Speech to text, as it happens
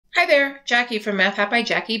Hi there, Jackie from Math Hat by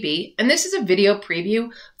Jackie B, and this is a video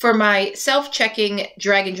preview for my self-checking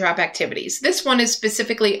drag and drop activities. This one is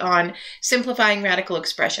specifically on simplifying radical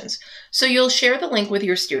expressions. So you'll share the link with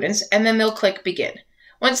your students and then they'll click begin.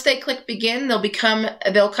 Once they click begin,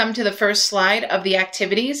 they'll come to the first slide of the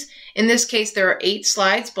activities. In this case, there are 8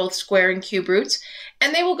 slides, both square and cube roots,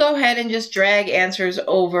 and they will go ahead and just drag answers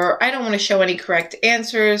over. I don't want to show any correct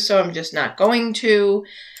answers, so I'm just not going to.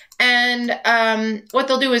 And what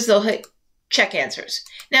they'll do is they'll hit check answers.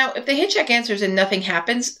 Now, if they hit check answers and nothing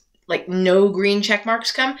happens, like no green check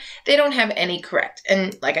marks come, they don't have any correct.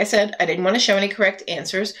 And like I said, I didn't want to show any correct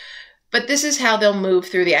answers, but this is how they'll move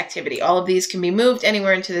through the activity. All of these can be moved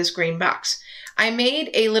anywhere into this green box. I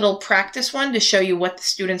made a little practice one to show you what the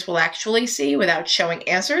students will actually see without showing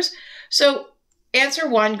answers. So answer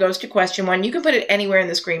 1 goes to question 1. You can put it anywhere in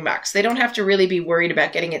this green box. They don't have to really be worried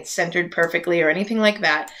about getting it centered perfectly or anything like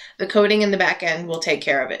that. The coding in the back end will take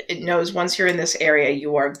care of it. It knows once you're in this area,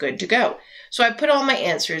 you are good to go. So I put all my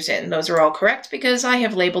answers in. Those are all correct because I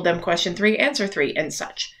have labeled them question 3, answer 3, and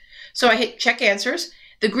such. So I hit check answers.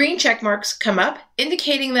 The green check marks come up,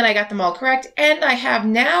 indicating that I got them all correct, and I have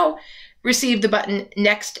now received the button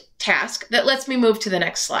next task that lets me move to the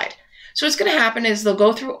next slide. So what's going to happen is they'll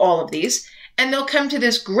go through all of these, and they'll come to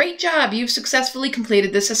this great job, you've successfully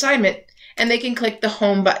completed this assignment, and they can click the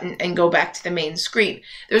home button and go back to the main screen.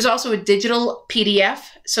 There's also a digital PDF,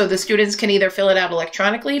 so the students can either fill it out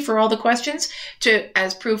electronically for all the questions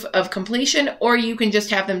as proof of completion, or you can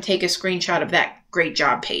just have them take a screenshot of that great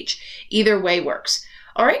job page. Either way works.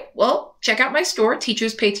 All right, well, check out my store,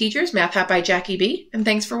 Teachers Pay Teachers, Math Hat by Jackie B, and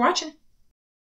thanks for watching.